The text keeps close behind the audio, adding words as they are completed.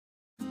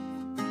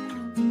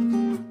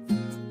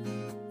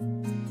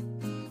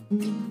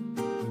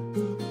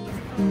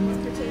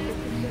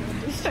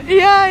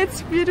Yeah,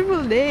 it's beautiful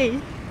day.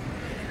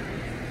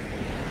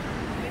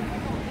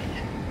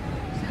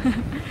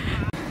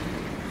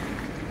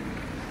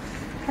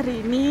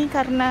 Hari ini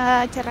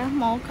karena cerah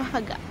mau ke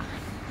Haga.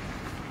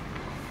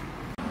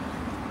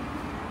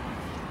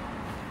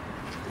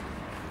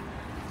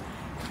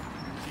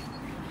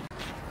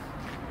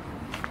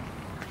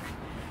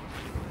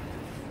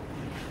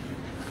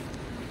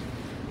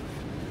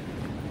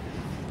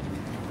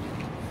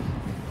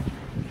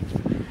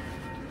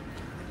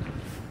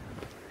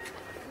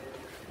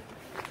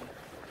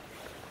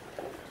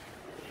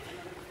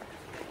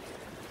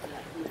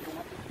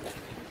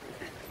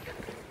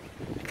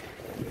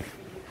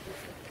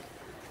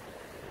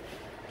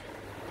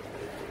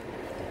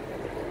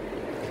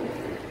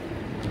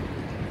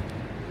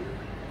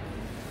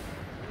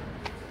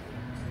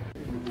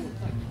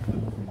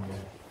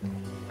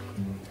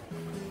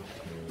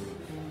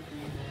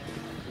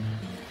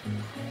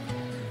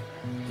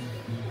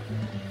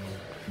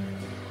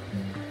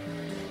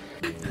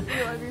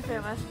 You want to be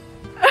famous?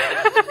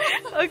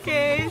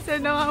 Okay, so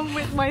now I'm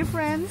with my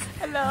friends.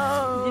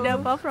 Hello.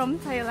 Jidapa from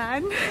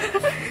Thailand.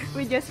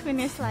 We just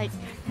finished like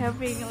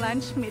having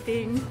lunch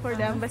meeting for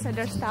the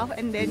ambassador staff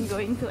and then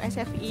going to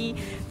SFE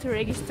to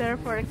register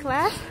for a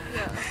class.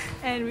 Yeah.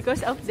 And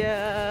because of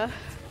the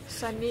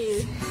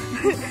Sunny.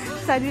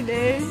 sunny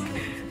day,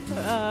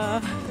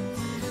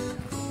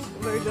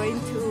 we're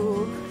going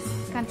to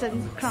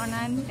Kansen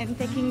Kronan and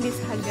taking this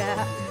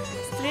Haga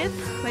street,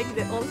 like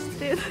the old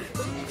street.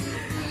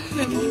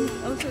 And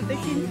also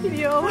taking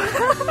video.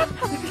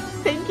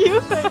 Thank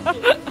you.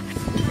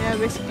 Yeah,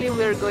 basically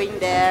we're going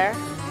there.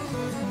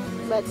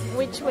 But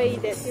which way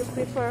that you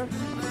prefer? I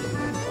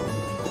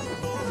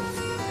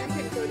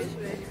can go this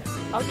way.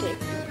 Okay.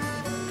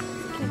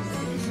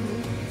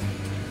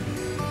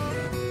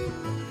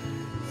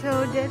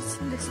 So that's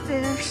the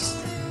stairs.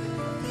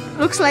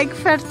 Looks like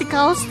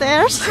vertical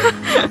stairs.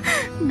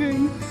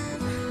 Going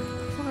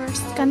for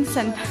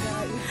Skansen.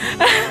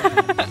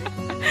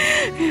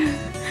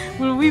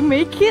 Will we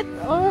make it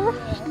or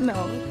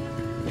no?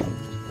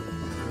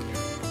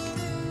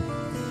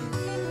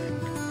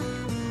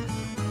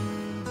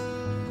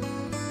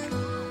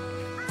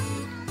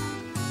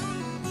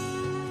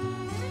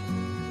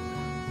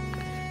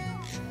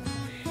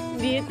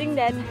 Do you think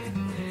that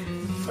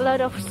a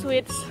lot of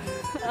sweets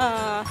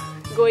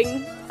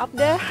going up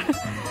there?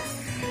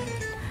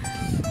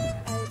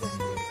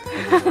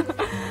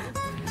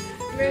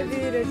 Maybe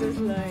this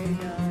is like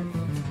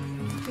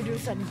to do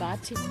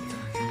sunbathing.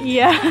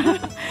 Yeah,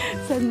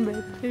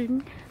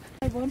 sunbathing.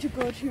 I want to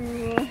go to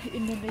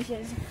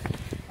Indonesia.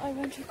 I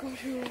want to go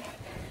to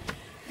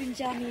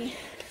Rinjani.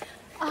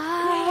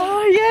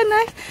 Oh yeah,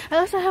 nice. I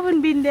also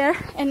haven't been there.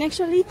 And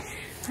actually,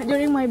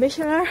 during my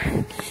bachelor,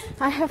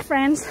 I have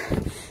friends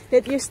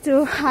that used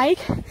to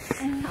hike.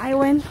 I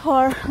went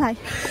for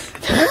like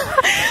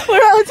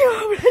we're out to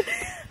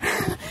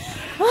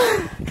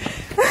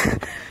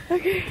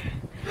okay.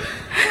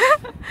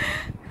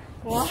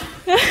 Wow.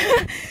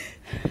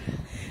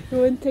 You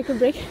want to take a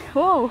break?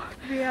 Whoa.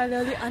 We are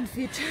really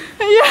unfit.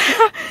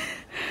 Yeah.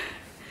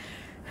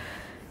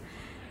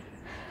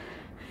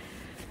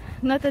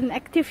 Not an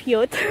active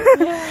youth.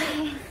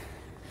 Yeah.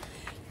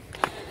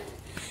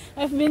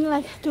 I've been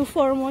like to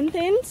 4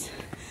 mountains,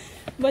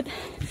 but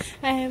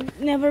I have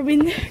never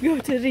been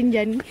go to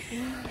Rinjani.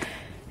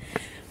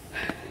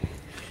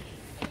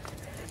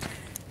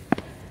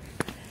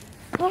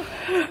 Oh.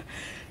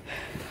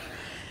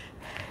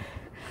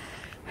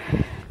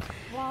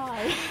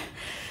 Why?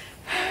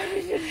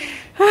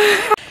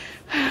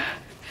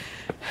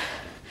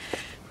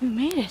 We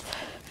made it.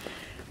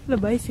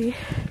 Lebay sih.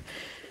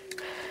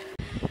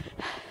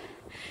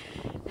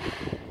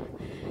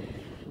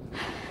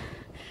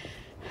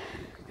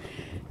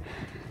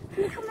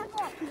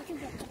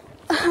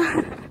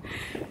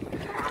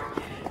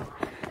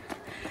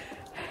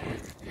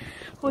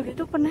 Waktu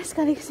itu pernah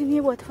sekali kesini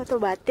buat foto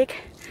batik,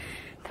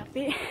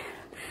 tapi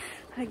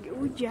lagi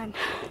hujan.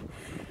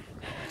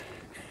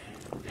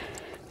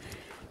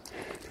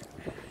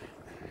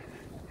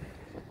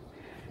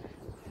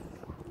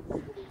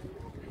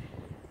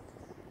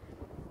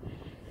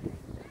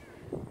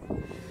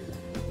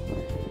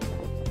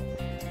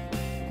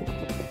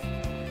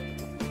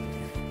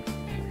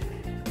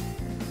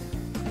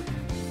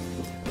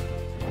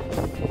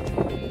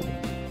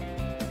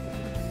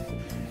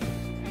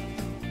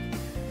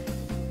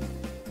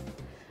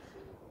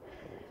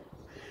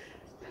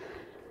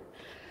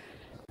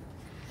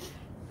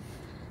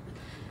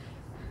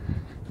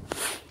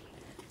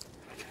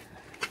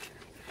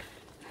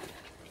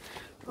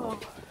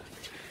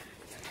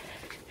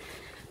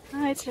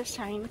 Oh, it's so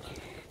shiny.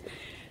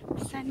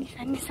 Sunny,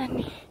 sunny,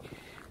 sunny.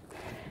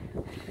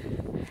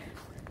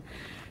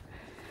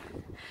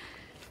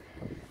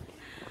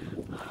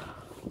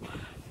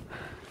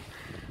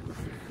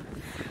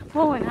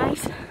 Oh,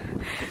 nice.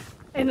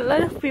 And a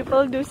lot of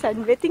people do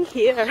sunbathing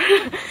here.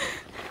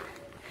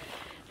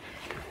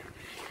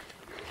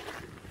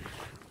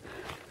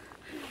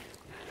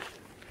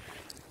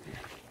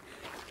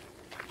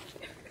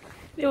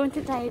 You want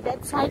to try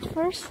that side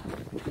first?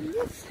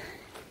 Yes.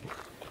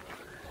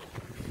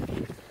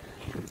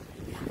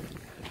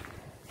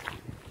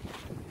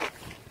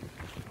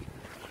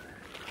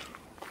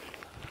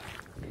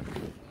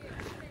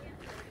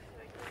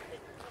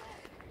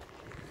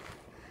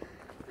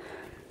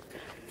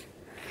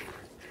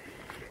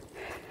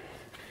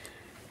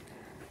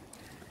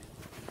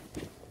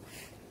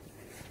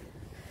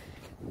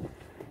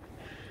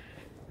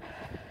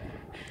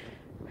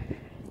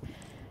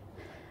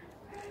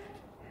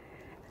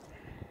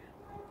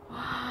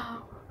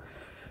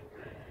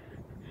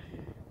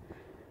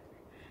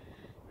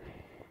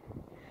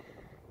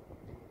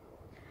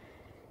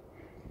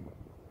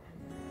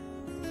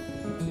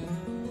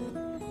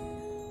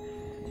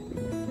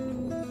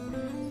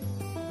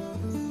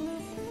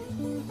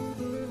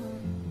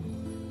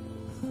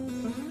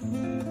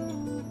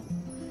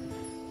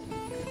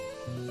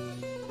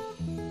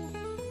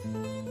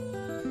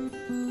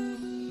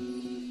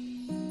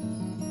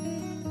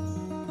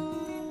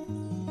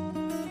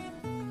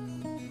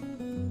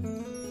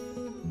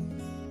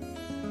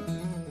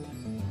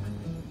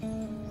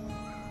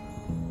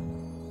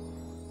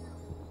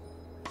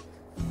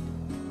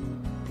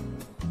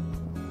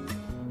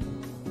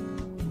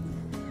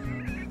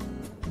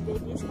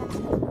 Ladies have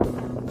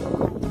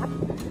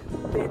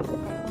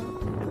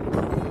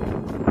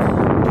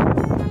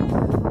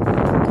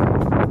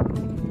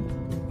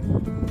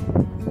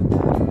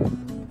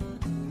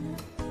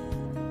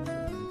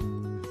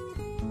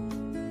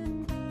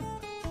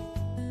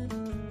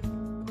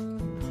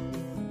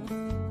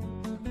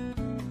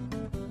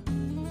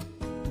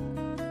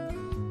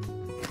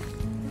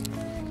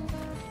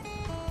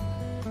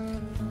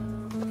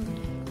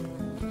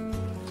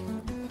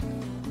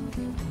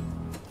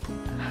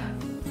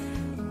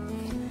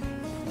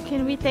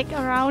Can we take a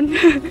round?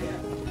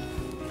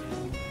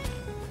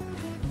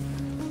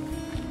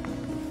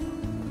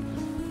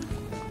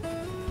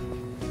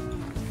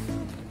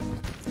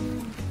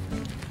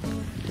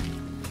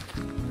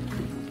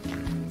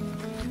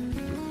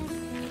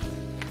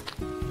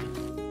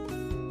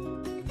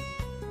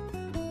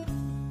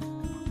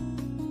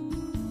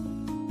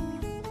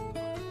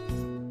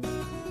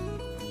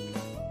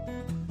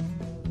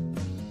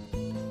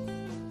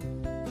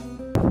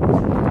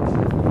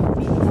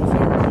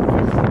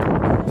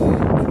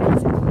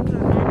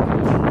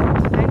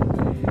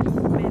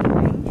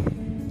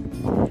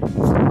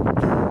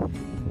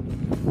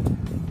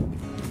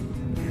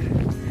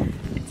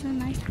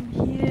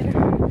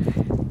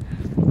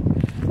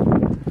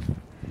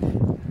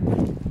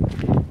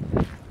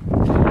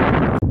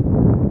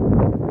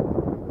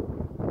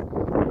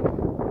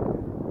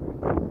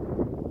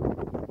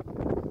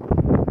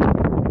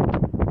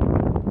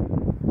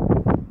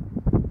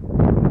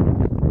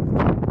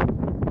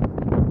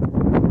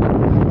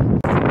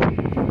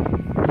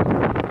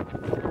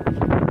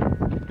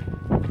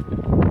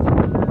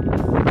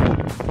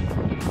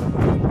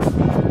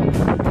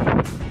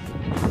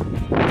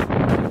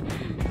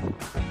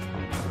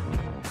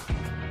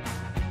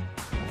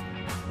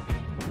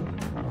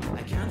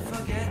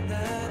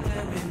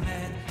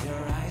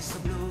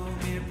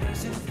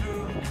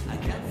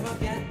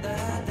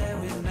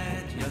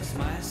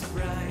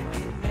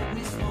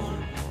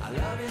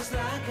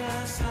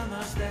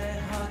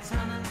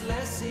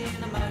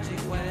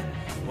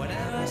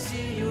 Whenever I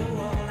see you,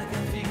 all I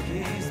can think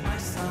is my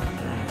son.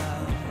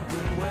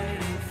 Been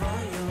waiting for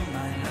you,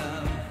 my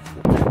love.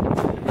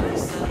 My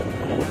son,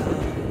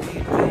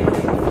 been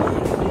waiting for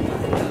you, my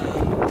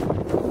love.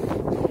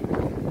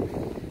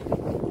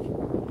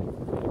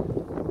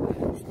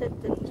 Is that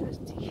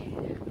interesting?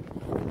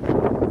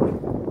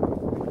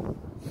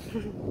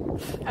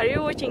 Are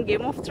you watching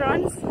Game of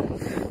Thrones?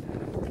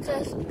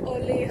 Just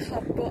only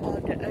half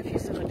of the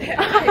episode that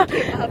I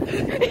came up.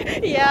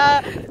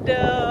 Yeah,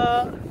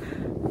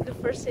 the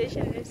first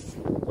session is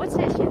what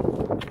session?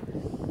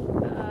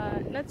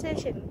 Not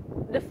session.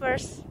 The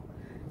first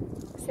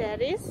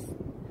series.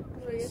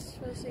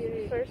 First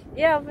series. First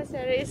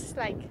series is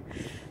like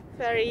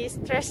very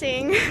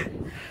stressing.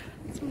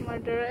 It's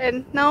murder,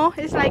 and now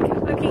it's like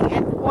looking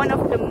at one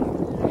of them,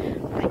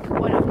 like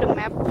one of the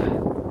map.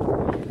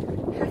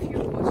 Have you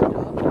watched it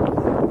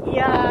all?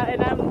 Yeah,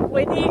 and I'm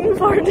waiting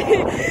for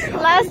the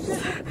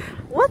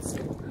what's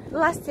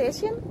last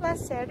session?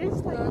 Last series?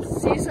 Like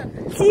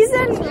Season.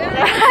 season?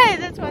 Yeah. Right,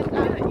 that's what It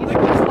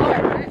will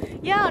start, right?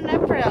 yeah, on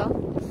April.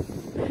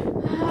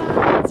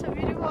 It's so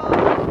beautiful.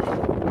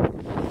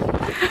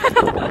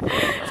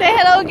 Say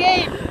hello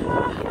again.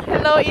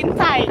 Hello in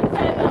Thai.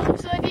 Hello.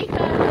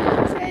 Sawadika.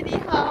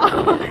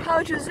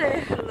 How to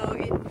say hello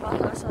in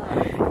Bahasa?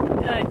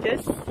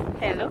 Just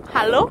hello.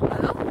 Hello?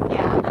 Hello?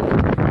 Yeah.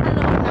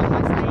 Halo, nama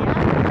saya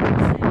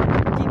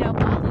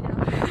Jidapa.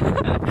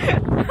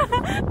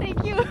 Thank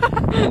you.